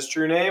 gives him his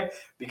true name,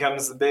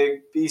 becomes the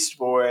big beast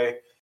boy,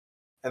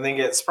 and then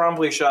gets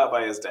promptly shot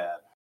by his dad.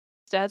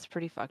 His dad's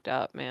pretty fucked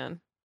up, man.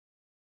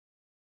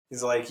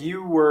 He's like,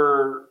 "You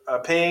were a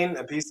pain,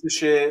 a piece of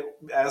shit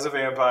as a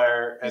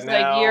vampire, and He's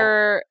like, now."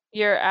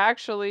 you're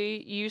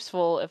actually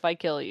useful if I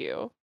kill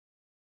you.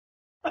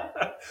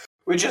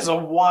 Which is a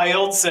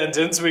wild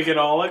sentence, we can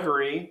all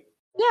agree.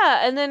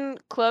 Yeah, and then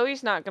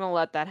Chloe's not gonna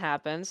let that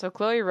happen, so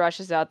Chloe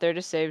rushes out there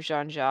to save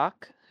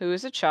Jean-Jacques, who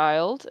is a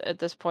child at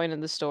this point in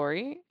the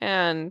story,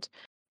 and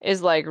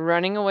is like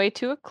running away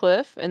to a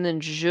cliff, and then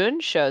June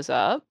shows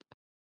up,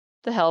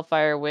 the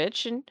Hellfire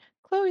Witch, and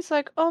Chloe's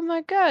like, "Oh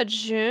my god,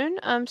 June,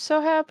 I'm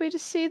so happy to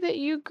see that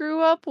you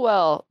grew up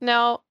well.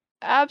 Now,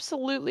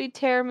 absolutely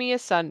tear me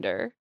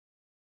asunder.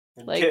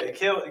 Like,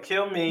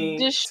 Kill me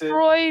to.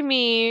 destroy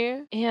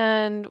me."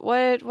 And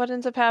what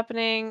ends up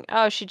happening?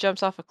 Oh, she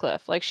jumps off a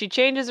cliff. Like she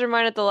changes her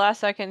mind at the last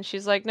second.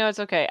 She's like, "No, it's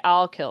okay.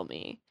 I'll kill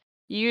me.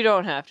 You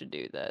don't have to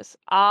do this.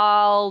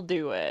 I'll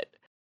do it."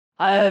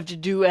 I have to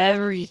do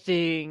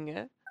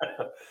everything.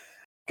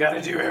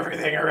 Gotta do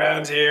everything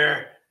around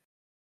here.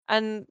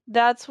 And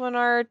that's when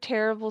our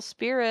terrible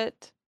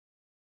spirit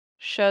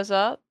shows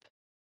up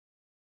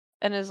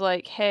and is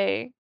like,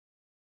 hey,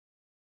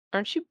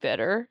 aren't you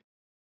bitter?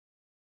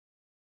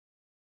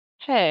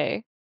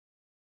 Hey,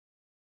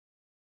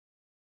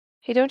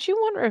 hey, don't you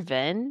want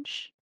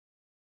revenge?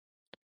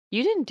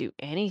 You didn't do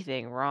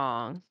anything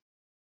wrong.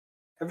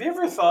 Have you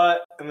ever thought,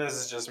 and this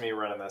is just me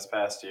running this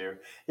past you,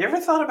 you ever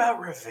thought about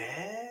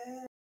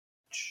revenge?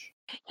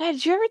 Yeah,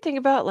 did you ever think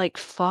about like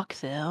fuck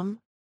them?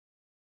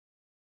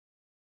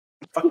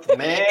 Fuck the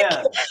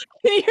man.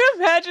 Can you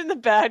imagine the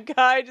bad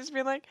guy just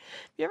being like,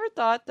 have you ever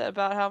thought that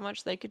about how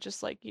much they could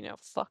just like,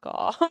 fuck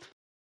off?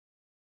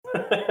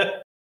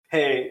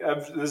 Hey,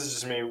 this is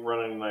just me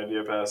running an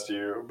idea past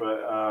you,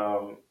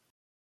 but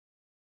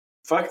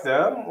fuck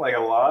them like a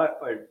lot.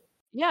 Like,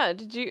 Yeah,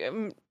 did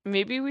you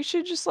maybe we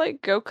should just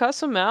like go cuss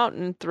them out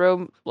and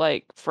throw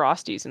like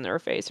frosties in their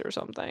face or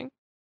something.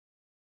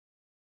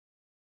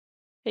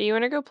 Hey, you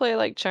want to go play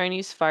like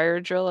Chinese fire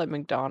drill at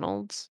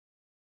McDonald's?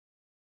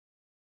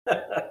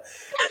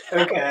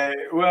 okay,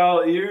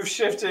 well, you've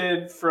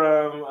shifted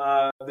from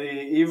the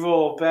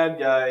evil bad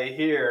guy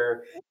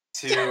here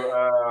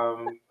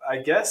to, I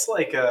guess,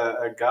 like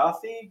a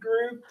gothy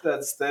group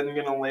that's then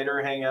gonna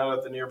later hang out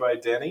at the nearby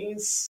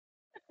Denny's.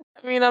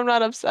 I mean, I'm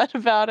not upset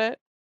about it.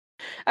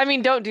 I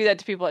mean, don't do that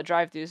to people at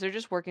drive-thrus. They're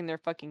just working their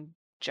fucking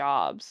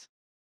jobs.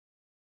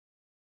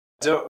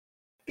 Don't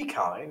be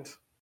kind.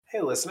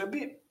 Hey, listener,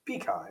 be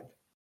kind.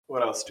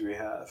 What else do we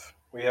have?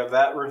 We have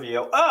that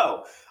reveal.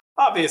 Oh,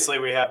 obviously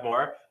we have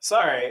more.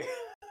 Sorry.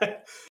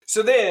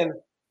 So then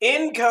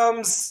in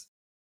comes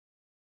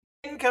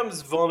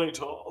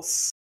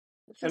Vanitas.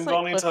 This is And like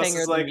Vanitas Cliffhanger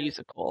is the like,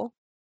 musical.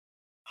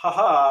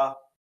 haha,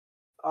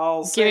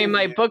 I'll Give me save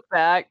my you. book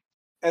back.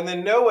 And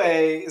then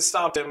Noe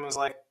stopped him and was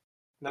like,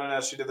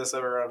 no, she did this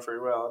ever around free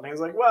will. And he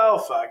was like, well,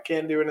 fuck,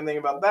 can't do anything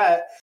about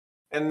that.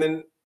 And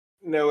then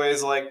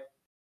Noe's like,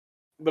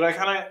 but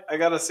I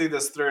gotta see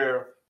this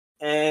through.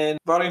 And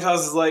Vanitas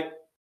is like,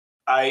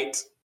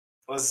 aight,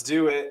 let's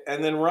do it.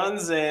 And then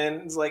runs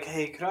in, is like,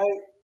 hey, could I?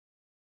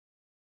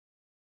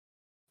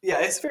 Yeah,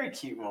 it's a very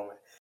cute moment.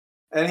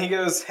 And he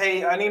goes,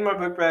 hey, I need my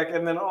book back.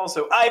 And then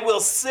also, I will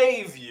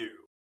save you.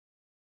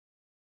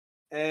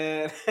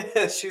 And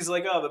she's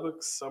like, "Oh, the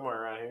book's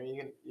somewhere around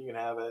here. You can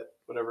have it.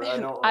 Whatever. I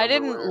don't I remember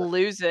didn't where.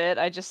 lose it.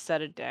 I just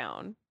set it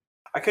down.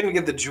 I couldn't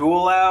get the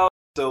jewel out,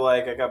 so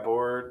like I got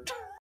bored."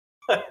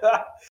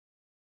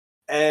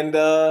 And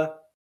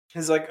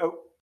he's like, "Oh,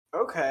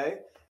 okay."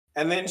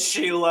 And then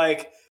she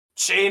like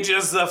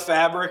changes the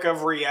fabric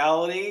of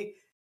reality,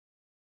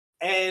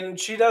 and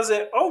she does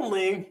it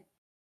only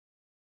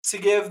to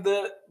give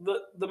the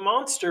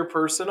monster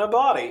person a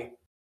body,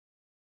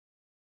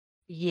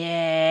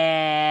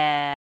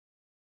 Yeah.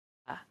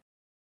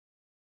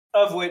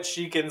 of which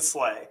she can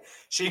slay.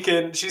 She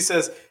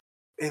says,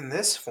 "In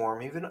this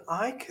form, even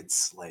I could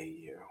slay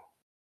you."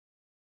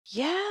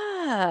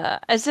 Yeah.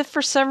 As if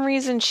for some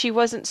reason she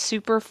wasn't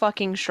super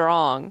fucking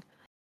strong.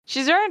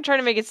 She's trying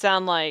to make it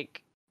sound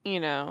like,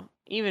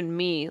 even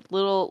me,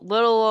 little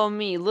old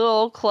me, little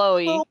old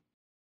Chloe.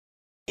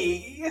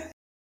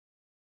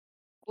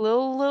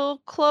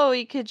 Little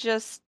Chloe could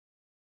just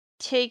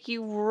take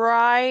you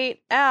right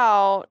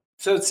out.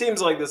 So it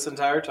seems like this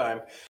entire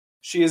time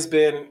she has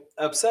been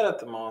upset at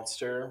the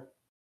monster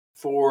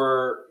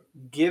for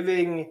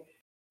giving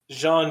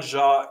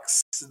Jean-Jacques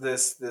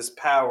this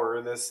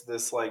power,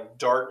 this like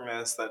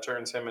darkness that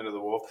turns him into the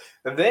wolf,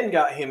 and then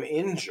got him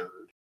injured.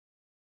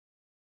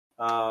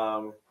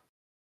 Um,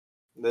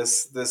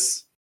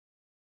 this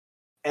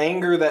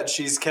anger that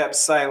she's kept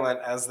silent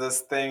as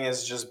this thing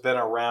has just been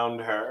around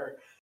her,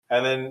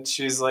 and then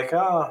she's like,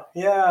 "Oh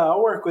yeah,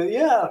 I'll work with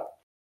yeah,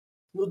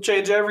 we'll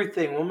change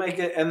everything, we'll make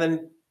it," and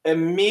then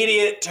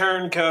immediate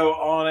turncoat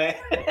on it.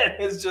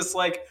 It's just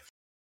like,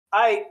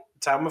 I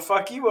time to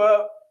fuck you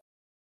up.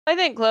 I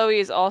think Chloe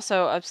is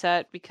also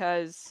upset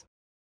because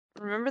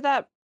remember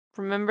that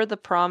remember the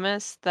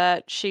promise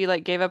that she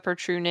like gave up her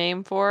true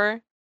name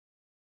for?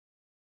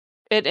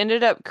 It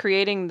ended up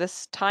creating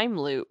this time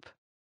loop.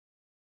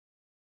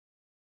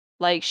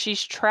 Like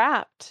she's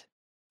trapped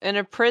in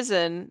a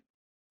prison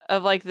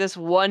of like this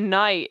one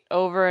night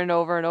over and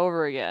over and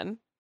over again.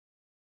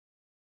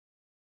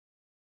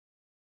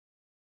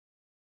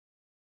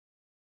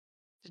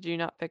 Did you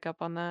not pick up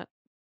on that?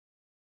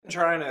 I'm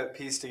trying to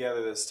piece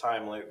together this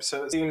time loop.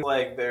 So it seems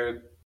like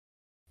they're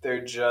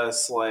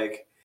just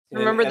like in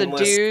an Remember the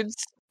endless dudes?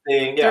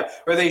 thing, They're yeah,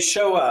 where they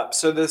show up.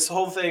 So this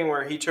whole thing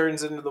where he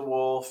turns into the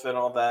wolf and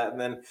all that, and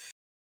then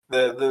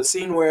the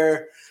scene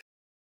where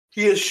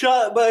he is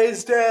shot by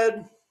his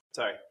dad.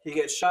 Sorry, he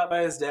gets shot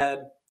by his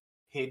dad.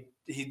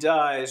 He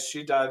dies.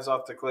 She dives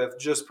off the cliff.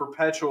 Just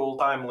perpetual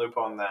time loop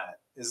on that.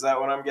 Is that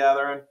what I'm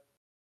gathering?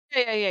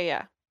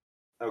 yeah.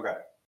 Okay.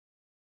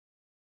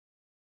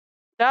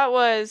 That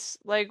was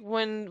like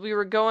when we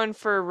were going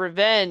for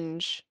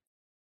revenge.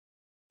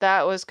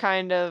 That was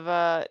kind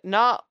of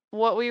not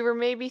what we were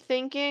maybe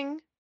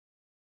thinking.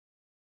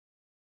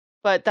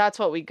 But that's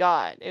what we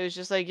got. It was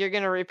just like, you're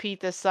gonna repeat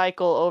this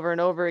cycle over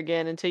and over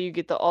again until you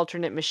get the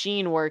alternate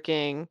machine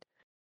working,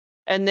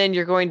 and then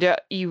you're going to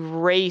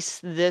erase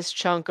this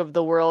chunk of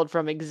the world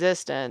from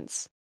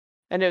existence.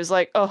 And it was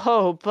like,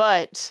 oh,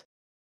 but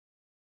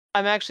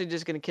I'm actually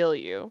just gonna kill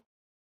you.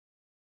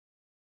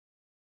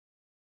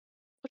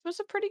 Which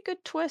was a pretty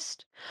good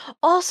twist.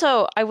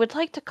 Also, I would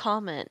like to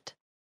comment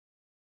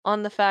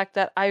on the fact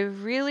that I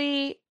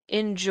really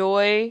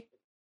enjoy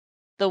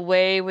the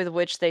way with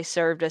which they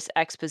served us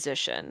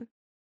exposition.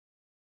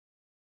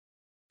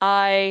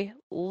 I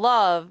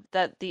love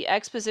that the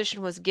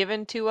exposition was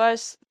given to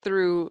us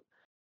through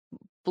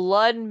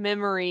blood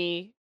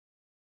memory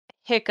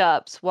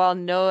hiccups while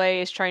Noe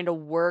is trying to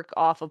work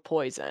off of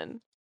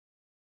poison.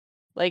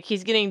 Like,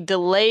 he's getting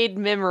delayed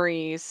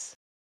memories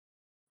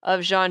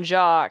of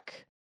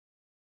Jean-Jacques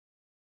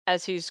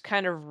as he's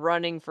kind of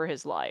running for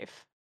his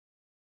life.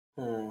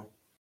 Hmm.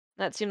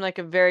 That seemed like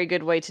a very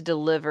good way to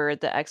deliver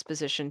the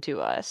exposition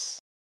to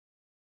us.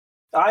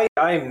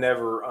 I'm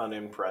never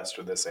unimpressed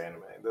with this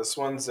anime. This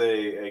one's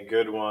a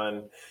good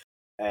one,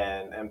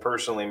 and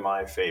personally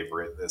my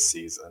favorite this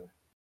season.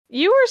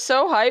 You were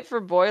so hyped for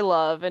Boy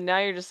Love, and now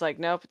you're just like,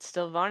 nope, it's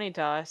still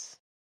Vanitas.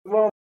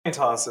 Well,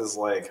 Vanitas is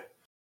like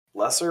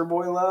lesser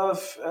Boy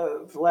Love,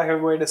 for lack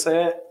of a way to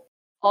say it.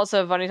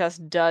 Also,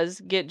 Vanitas does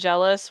get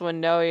jealous when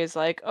Noe is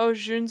like, oh,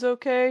 Jun's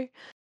okay?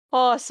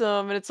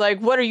 Awesome. And it's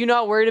like, what, are you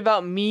not worried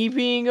about me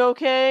being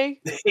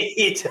okay?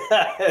 He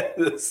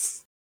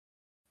does.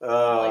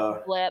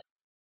 Like, blip.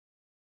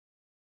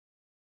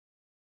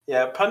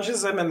 Yeah,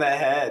 punches him in the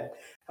head.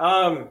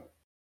 Yeah,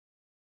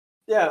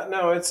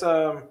 no, it's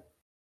a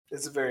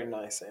very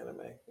nice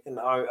anime, and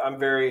I'm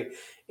very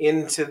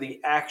into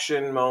the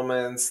action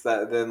moments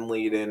that then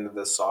lead into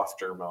the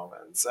softer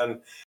moments,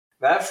 and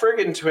that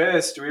friggin'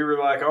 twist. We were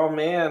like, oh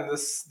man,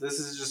 this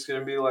is just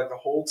gonna be like the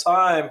whole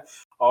time.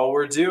 All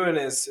we're doing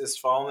is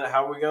following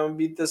how we gonna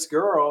beat this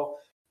girl.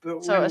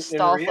 But So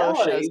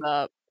Astolfo shows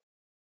up.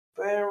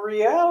 But in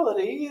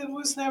reality, it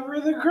was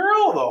never the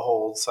girl the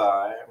whole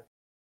time.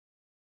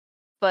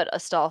 But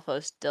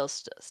Astolfo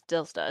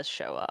still does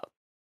show up.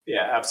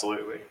 Yeah,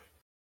 absolutely.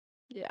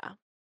 Yeah.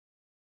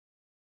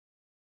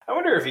 I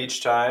wonder if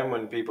each time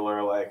when people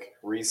are like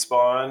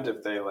respawned,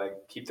 if they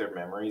like keep their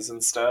memories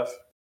and stuff.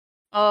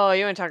 Oh,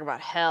 you want to talk about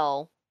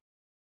hell?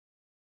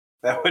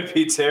 That would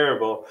be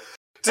terrible.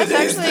 That's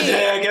Today's actually- the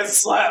day I get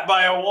slapped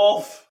by a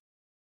wolf.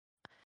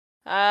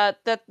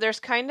 That there's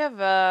kind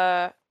of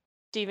a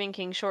Stephen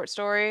King short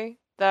story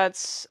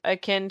that's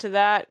akin to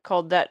that,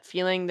 called That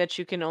Feeling That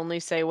You Can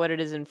Only Say What It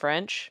Is in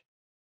French.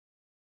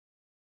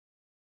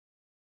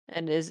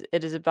 And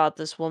it is about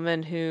this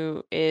woman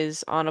who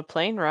is on a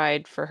plane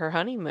ride for her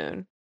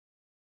honeymoon.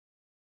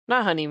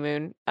 Not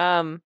honeymoon,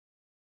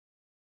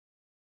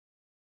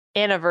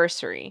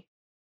 anniversary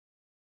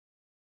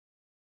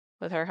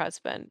with her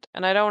husband.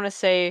 And I don't want to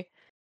say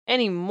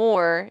any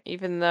more,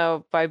 even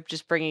though by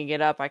just bringing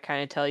it up, I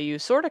kind of tell you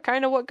sort of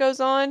kind of what goes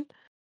on.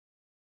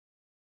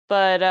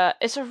 But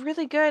it's a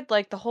really good,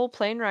 like, the whole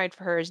plane ride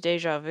for her is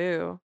deja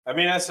vu. I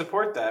mean, I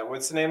support that.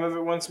 What's the name of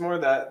it once more?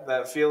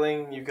 That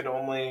feeling you can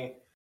only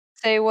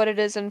Say what it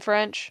is in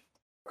French.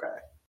 Okay.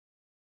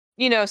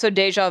 You know, so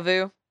deja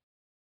vu.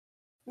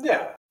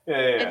 Yeah.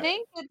 I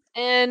think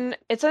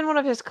it's in one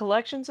of his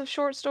collections of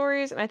short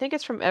stories, and I think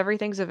it's from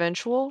Everything's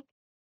Eventual.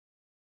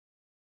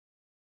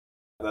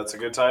 That's a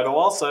good title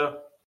also.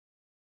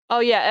 Oh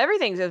yeah,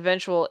 Everything's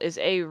Eventual is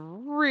a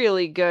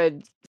really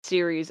good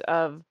series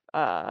of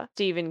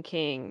Stephen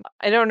King.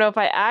 I don't know if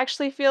I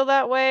actually feel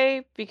that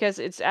way because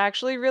it's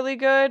actually really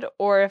good,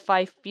 or if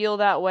I feel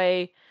that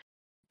way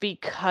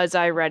because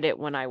I read it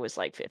when I was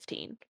like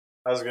 15.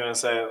 I was gonna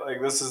say, like,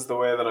 this is the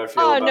way that I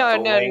feel Oh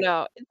about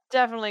no. It's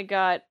definitely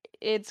got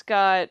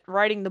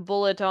Riding the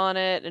Bullet on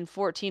it and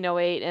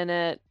 1408 in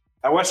it.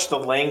 I watched The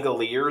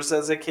Langoliers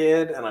as a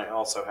kid, and I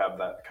also have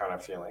that kind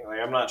of feeling. Like,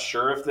 I'm not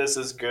sure if this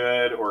is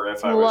good or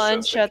if I was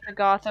Lunch just at the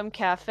Gotham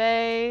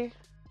Cafe.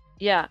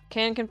 Yeah,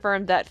 can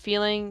confirm that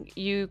feeling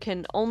you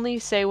can only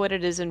say what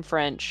it is in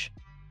French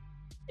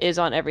is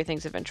on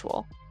Everything's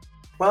Eventual.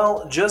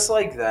 Well, just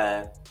like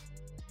that,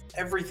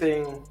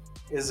 everything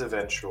is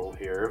eventual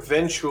here.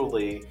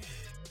 Eventually,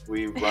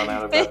 we run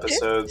out of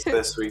episodes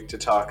this week to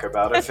talk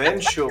about.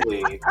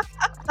 Eventually,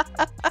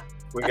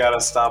 we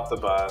gotta stop the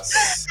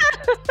bus.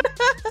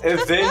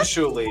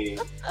 Eventually,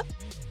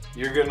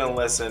 you're gonna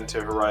listen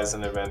to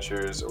Horizon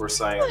Adventures or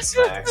Science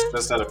Snacks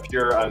just out of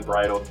pure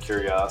unbridled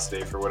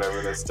curiosity for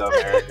whatever this dumb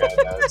Eric guy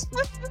does.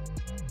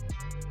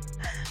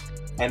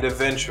 And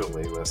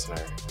eventually,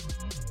 listener,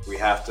 we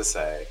have to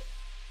say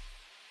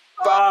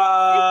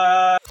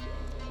bye.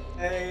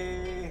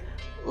 Hey.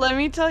 Let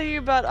me tell you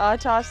about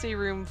Autopsy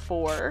Room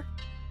 4.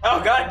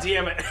 Oh, god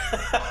damn it.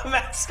 I'm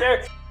that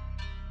scared.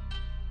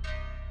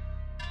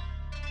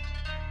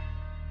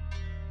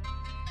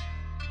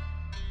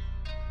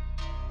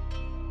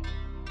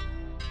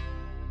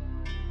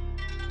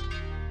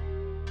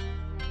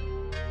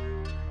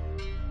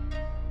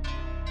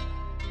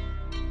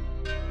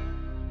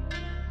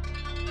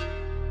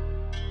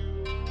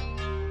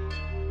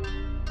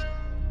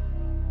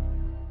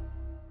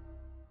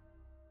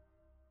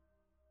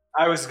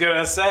 I was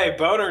gonna say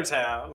Boner Town.